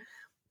pillow,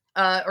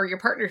 or your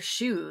partner's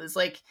shoes.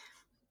 Like,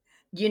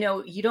 you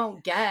know, you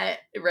don't get,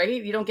 right?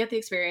 You don't get the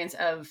experience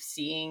of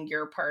seeing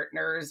your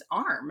partner's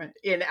arm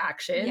in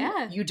action.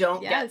 Yeah. You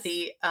don't Yes. get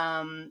the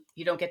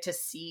you don't get to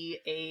see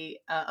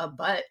a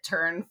butt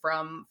turn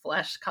from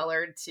flesh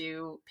colored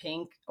to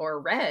pink or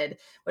red,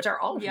 which are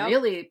all Yep.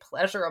 really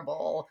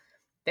pleasurable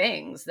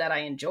things that I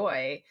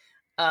enjoy.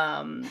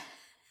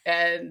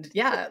 And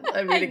yeah,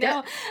 I mean, I again,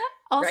 know.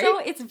 Also,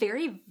 right? it's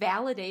very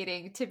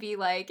validating to be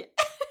like,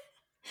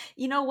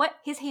 you know what?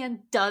 His hand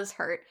does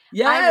hurt.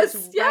 I was Yes,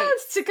 right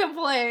yes. to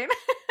complain.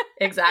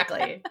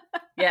 Exactly.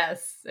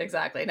 Yes,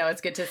 exactly. No, it's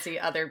good to see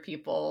other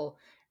people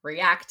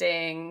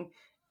reacting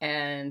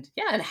and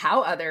yeah, and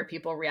how other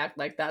people react.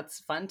 Like that's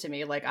fun to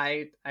me. Like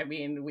I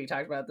mean, we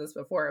talked about this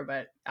before,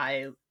 but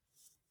I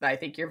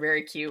think you're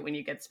very cute when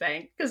you get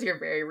spanked because you're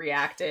very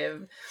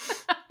reactive.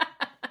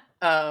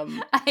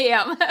 I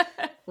am.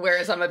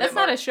 Whereas I'm a That's bit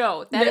not more a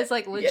show. That is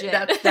like legit.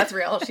 Yeah, that's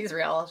real. She's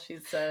real.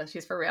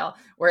 She's for real.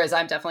 Whereas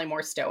I'm definitely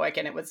more stoic,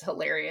 and it was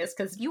hilarious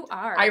because You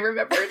are. I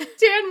remember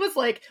Dan was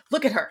like,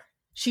 "Look at her.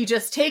 She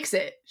just takes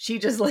it. She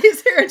just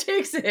lays there and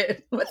takes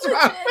it. What's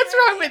wrong? What's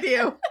wrong with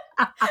you?"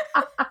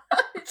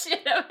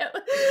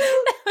 Legitimately.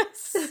 That was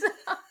so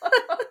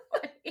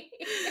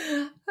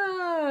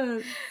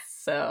funny.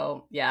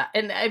 So yeah,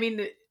 and I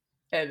mean,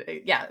 and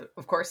yeah,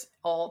 of course,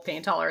 all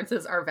pain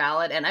tolerances are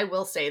valid, and I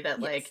will say that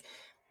Yes. like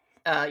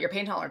your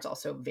pain tolerance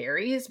also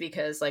varies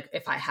because like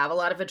if I have a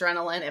lot of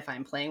adrenaline, if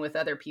I'm playing with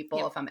other people,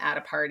 Yep. if I'm at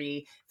a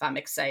party, if I'm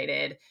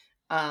excited,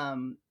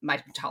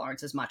 my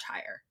tolerance is much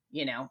higher.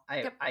 You know,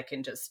 Yep. I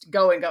can just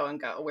go and go and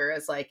go.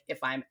 Whereas like if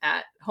I'm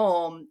at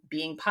home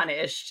being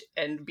punished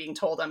and being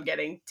told I'm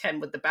getting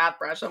 10 with the bath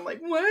brush, I'm like,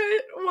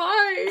 what?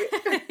 Why?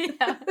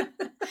 Yeah.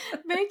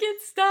 Make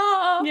it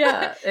stop.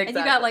 Yeah, exactly. And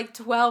you got like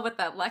 12 with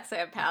that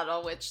Lexan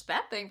paddle, which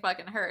that thing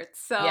fucking hurts.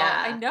 So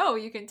Yeah. I know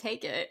you can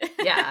take it.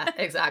 Yeah,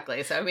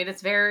 exactly. So I mean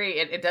it's very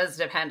it does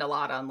depend a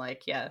lot on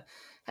like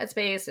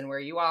headspace and where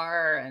you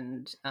are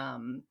and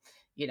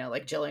you know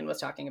like Jillian was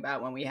talking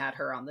about when we had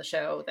her on the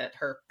show that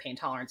her pain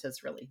tolerance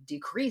has really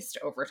decreased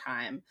over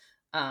time.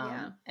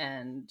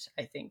 And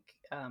I think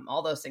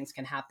all those things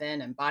can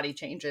happen and body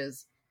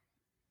changes.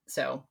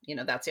 So, you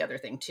know, that's the other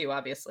thing too,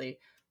 obviously,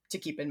 to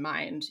keep in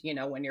mind, you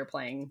know, when you're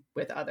playing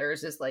with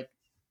others is like,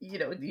 you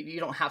know, you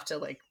don't have to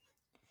like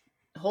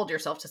hold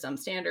yourself to some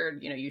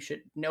standard. You know, you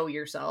should know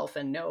yourself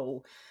and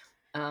know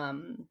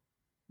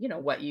you know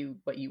what you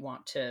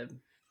want to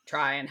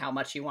try and how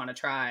much you want to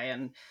try,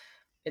 and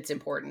it's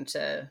important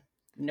to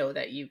know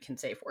that you can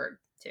say word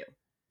too.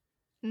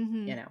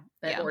 Mm-hmm. You know,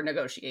 Yeah. or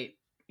negotiate,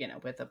 you know,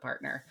 with a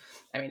partner.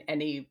 I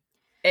mean,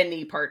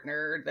 any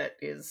partner that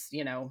is,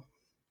 you know,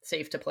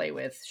 safe to play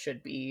with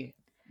should be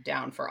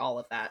down for all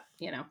of that,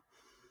 you know.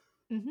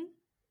 Mm-hmm.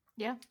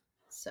 Yeah.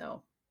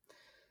 So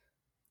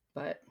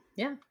but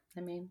yeah,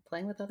 I mean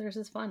playing with others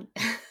is fun.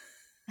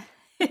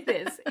 It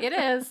is. It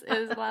is. It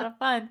is a lot of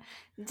fun.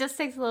 It just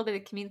takes a little bit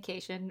of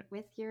communication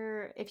with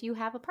if you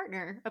have a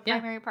partner, a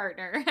primary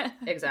partner.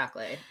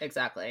 Exactly.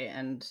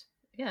 And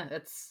yeah,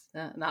 it's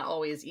not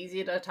always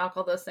easy to talk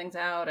all those things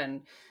out.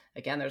 And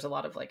again, there's a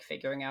lot of like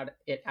figuring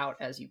it out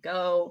as you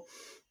go.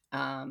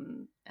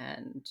 And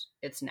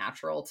it's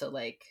natural to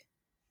like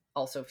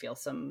also feel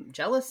some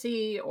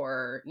jealousy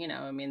or, you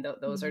know, I mean,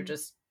 those are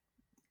just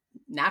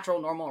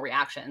natural, normal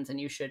reactions,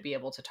 and you should be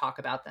able to talk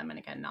about them. And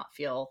again, not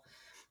feel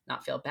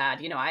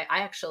bad. You know,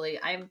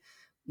 I'm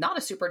not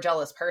a super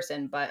jealous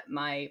person, but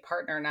my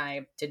partner and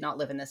I did not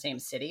live in the same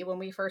city when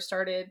we first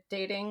started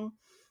dating.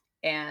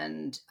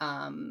 And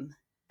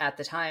at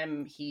the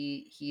time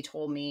he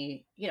told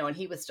me, you know, and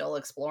he was still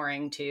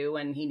exploring too,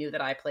 and he knew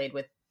that I played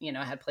with, you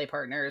know, had play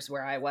partners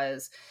where I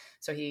was.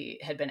 So he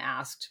had been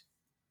asked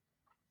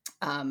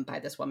by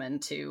this woman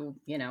to,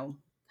 you know,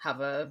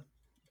 have a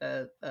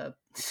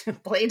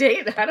play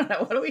date. I don't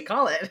know, what do we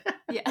call it?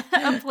 Yeah,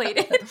 a play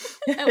date.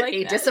 I like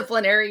a that.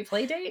 disciplinary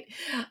play date.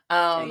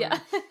 Yeah.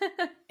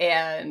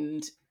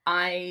 And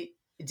I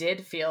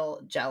did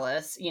feel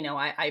jealous. You know,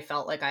 I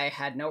felt like I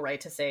had no right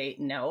to say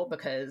no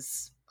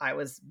because I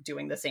was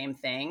doing the same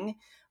thing.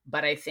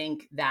 But I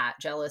think that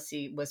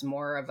jealousy was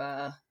more of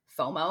a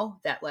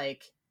FOMO that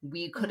like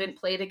we couldn't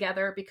play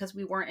together because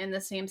we weren't in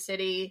the same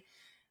city.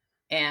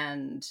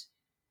 And,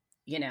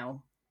 you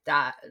know,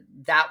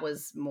 that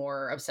was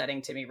more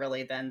upsetting to me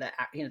really than that,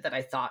 you know, that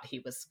I thought he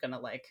was gonna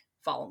like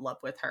fall in love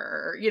with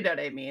her, you know what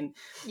I mean?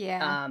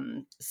 Yeah.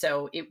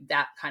 So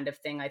that kind of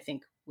thing I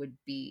think would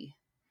be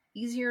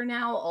easier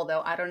now,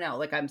 although I don't know,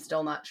 like I'm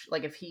still not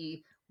like if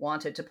he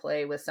wanted to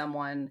play with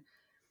someone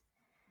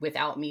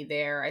without me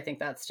there, I think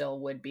that still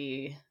would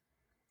be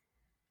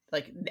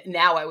like,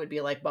 now I would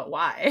be like, but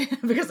why?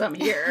 Because I'm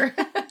here.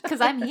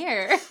 Because I'm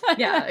here.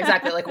 Yeah,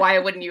 exactly. Like, why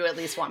wouldn't you at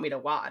least want me to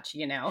watch,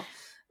 you know?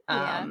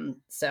 Yeah.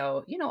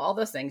 So, you know, all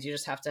those things, you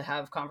just have to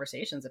have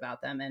conversations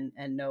about them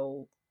and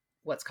know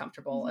what's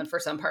comfortable. And for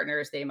some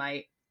partners, they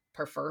might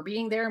prefer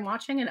being there and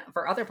watching. And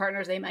for other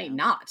partners, they might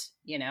not,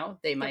 you know,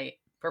 they might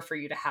prefer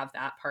you to have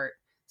that part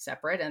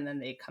separate, and then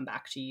they come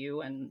back to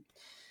you and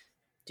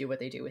do what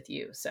they do with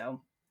you.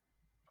 So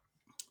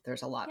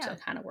there's a lot to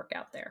kind of work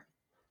out there.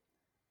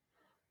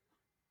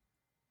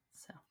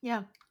 So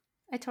yeah,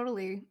 I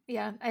totally,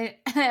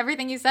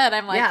 everything you said,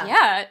 I'm like,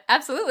 yeah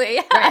absolutely.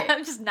 Right.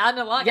 I'm just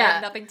nodding along. I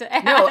have nothing to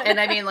add. No, and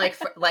I mean, like,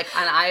 and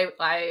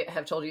I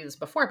have told you this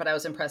before, but I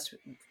was impressed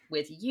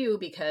with you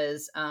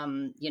because,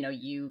 you know,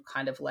 you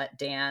kind of let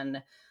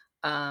Dan,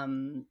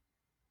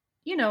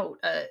 you know,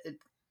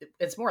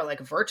 it's more like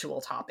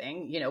virtual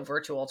topping, you know,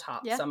 virtual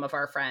top some of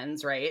our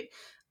friends, right?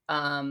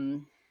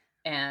 And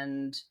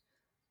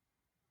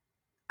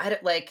I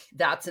don't like,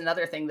 that's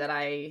another thing that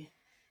I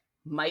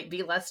might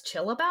be less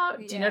chill about.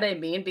 Do you know what I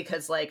mean?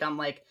 Because like, I'm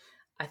like,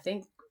 I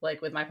think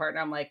like with my partner,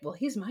 I'm like, well,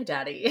 he's my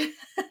daddy,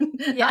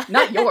 not yours.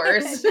 Not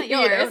yours.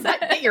 You know,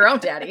 not your own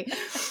daddy.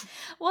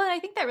 Well, I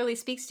think that really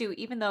speaks to,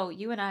 even though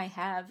you and I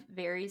have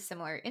very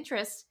similar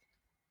interests,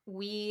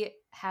 we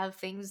have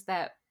things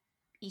that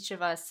each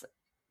of us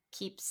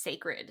keep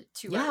sacred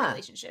to our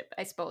relationship,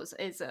 I suppose,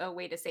 is a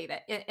way to say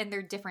that. And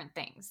they're different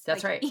things.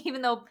 That's like, right.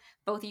 Even though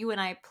both you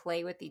and I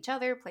play with each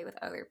other, play with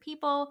other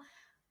people,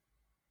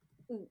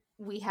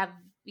 we have,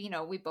 you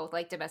know, we both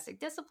like domestic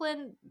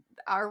discipline.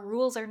 Our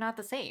rules are not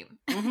the same.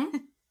 Mm-hmm.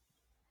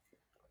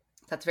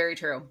 That's very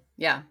true.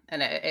 Yeah.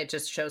 And it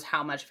just shows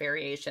how much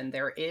variation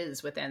there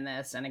is within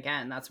this. And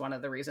again, that's one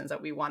of the reasons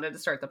that we wanted to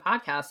start the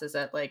podcast, is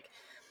that like,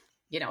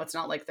 you know, it's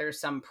not like there's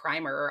some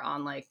primer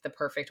on like the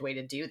perfect way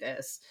to do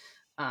this.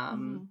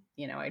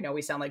 You know, I know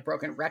we sound like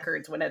broken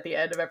records when at the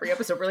end of every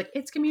episode we're like,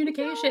 it's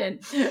communication.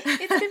 Yeah,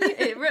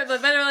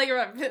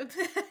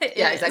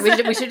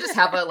 exactly. We should just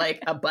have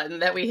a button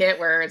that we hit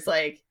where it's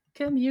like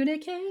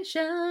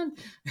communication.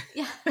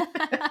 Yeah.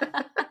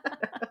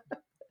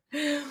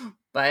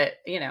 But,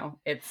 you know,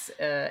 it's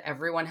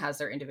everyone has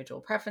their individual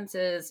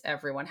preferences.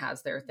 Everyone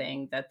has their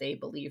thing that they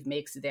believe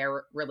makes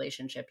their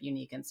relationship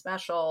unique and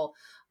special.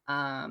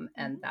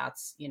 And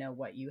that's, you know,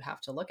 what you have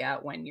to look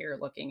at when you're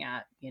looking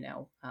at, you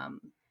know,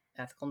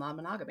 ethical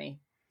non-monogamy.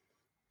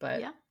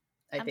 But yeah,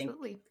 I think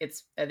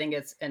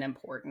it's an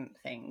important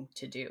thing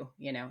to do.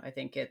 You know, I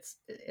think it's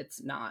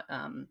not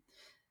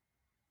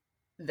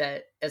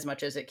that as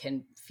much as it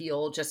can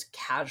feel just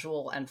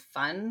casual and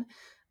fun,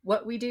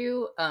 what we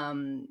do,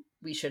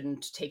 we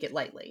shouldn't take it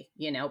lightly,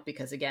 you know,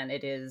 because again,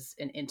 it is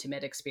an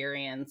intimate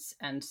experience.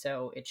 And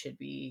so it should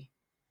be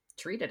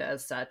treated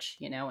as such,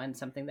 you know, and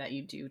something that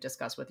you do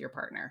discuss with your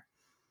partner.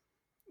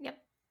 Yep.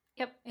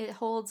 It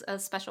holds a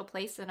special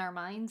place in our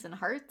minds and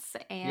hearts,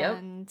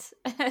 and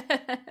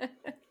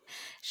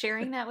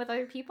sharing that with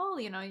other people,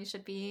 you know, you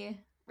should be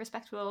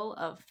respectful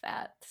of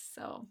that.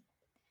 So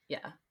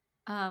yeah.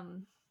 I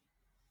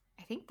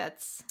think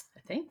that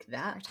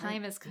our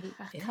time is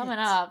coming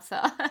up.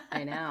 So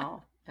I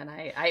know. And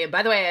I,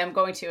 by the way, I'm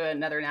going to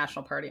another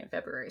national party in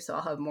February, so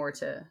I'll have more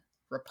to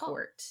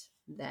report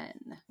then.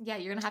 Yeah,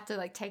 you're gonna have to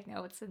like take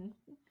notes and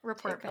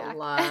report back. Take a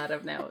lot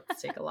of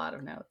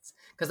notes.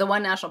 Because the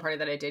one national party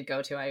that I did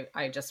go to,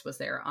 I just was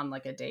there on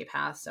like a day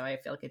pass, so I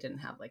feel like I didn't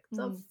have like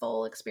the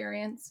full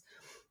experience.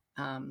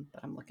 But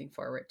I'm looking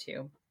forward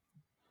to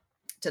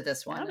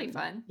this one. That'll be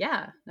fun.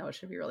 Yeah, no, it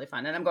should be really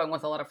fun. And I'm going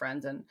with a lot of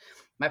friends, and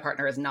my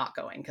partner is not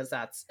going because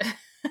that's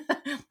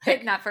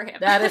like, not for him.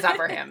 That is not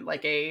for him.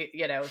 Like a,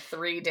 you know,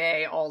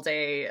 3-day, all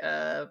day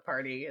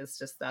party is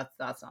just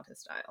that's not his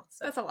style.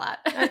 So that's a lot.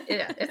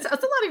 Yeah, it's a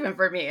lot even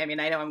for me. I mean,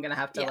 I know I'm gonna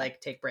have to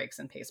like take breaks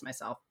and pace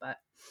myself, but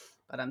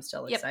I'm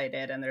still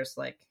excited. And there's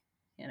like,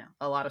 you know,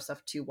 a lot of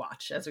stuff to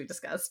watch, as we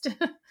discussed.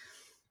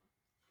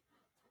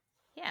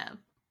 Yeah.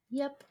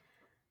 Yep.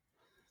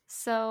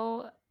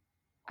 So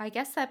I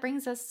guess that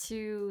brings us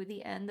to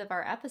the end of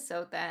our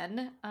episode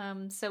then.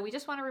 So we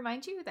just want to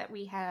remind you that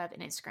we have an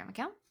Instagram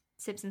account,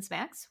 Sips and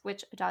Smacks,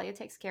 which Adalia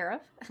takes care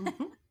of.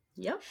 Mm-hmm.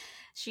 Yep.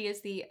 She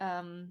is the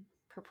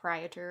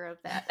proprietor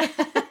of that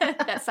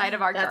that side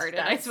of our garden.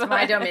 That's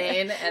my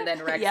domain. And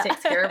then Rex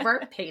takes care of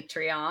our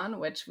Patreon,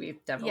 which we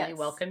definitely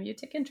welcome you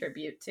to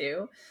contribute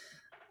to.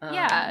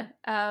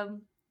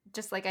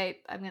 Just like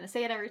I'm going to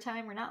say it every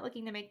time, we're not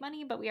looking to make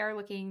money, but we are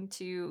looking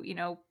to, you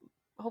know,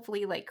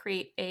 hopefully like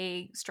create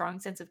a strong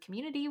sense of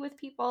community with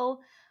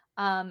people.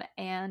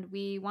 And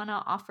we want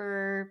to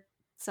offer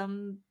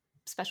some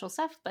special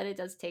stuff, but it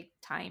does take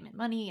time and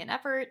money and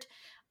effort.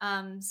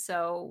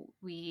 So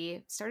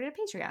we started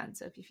a Patreon.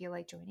 So if you feel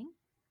like joining,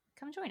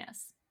 come join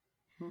us.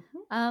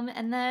 Mm-hmm.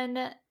 And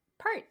then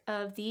part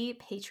of the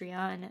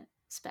Patreon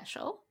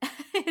special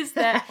is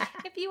that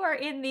if you are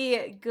in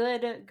the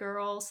good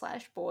girl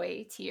 /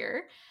 boy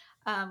tier,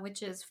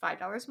 which is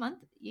 $5 a month,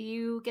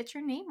 you get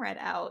your name read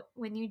out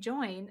when you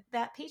join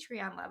that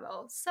Patreon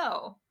level.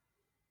 So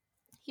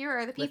here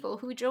are the people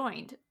who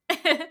joined.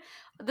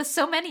 There's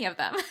so many of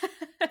them.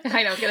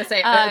 I know, I was going to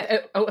say,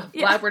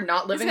 glad we're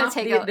not living off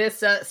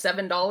this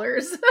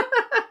 $7.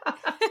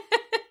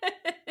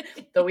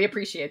 Though we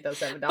appreciate those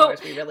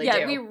 $7. We really do.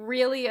 Yeah, we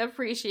really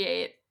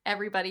appreciate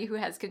everybody who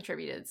has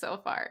contributed so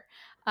far.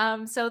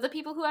 So the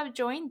people who have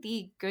joined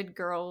the good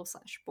girl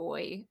 /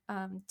 boy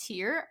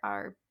tier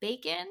are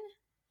Bacon,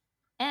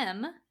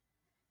 M,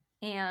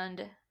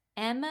 and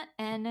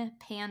MN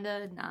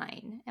Panda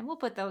 9. And we'll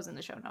put those in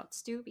the show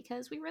notes too,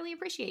 because we really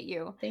appreciate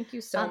you. Thank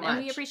you so much.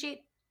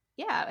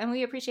 And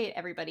we appreciate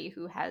everybody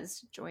who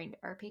has joined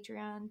our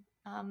Patreon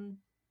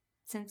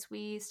since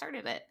we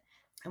started it.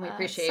 And we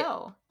appreciate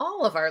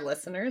all of our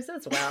listeners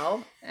as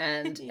well.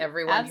 And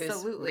everyone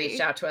who's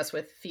reached out to us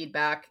with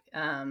feedback.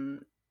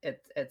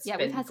 It's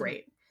been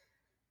great.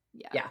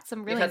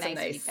 Some really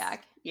nice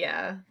feedback.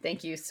 Yeah,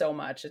 thank you so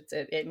much.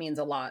 It means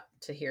a lot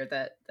to hear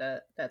that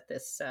that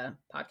this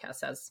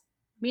podcast has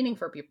meaning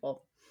for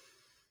people.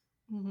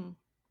 Mm-hmm.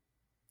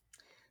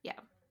 Yeah.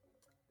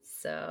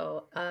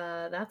 So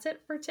that's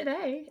it for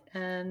today.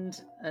 And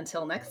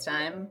until next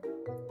time,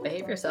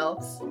 behave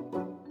yourselves.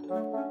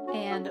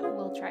 And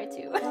we'll try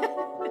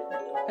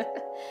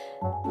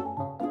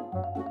to.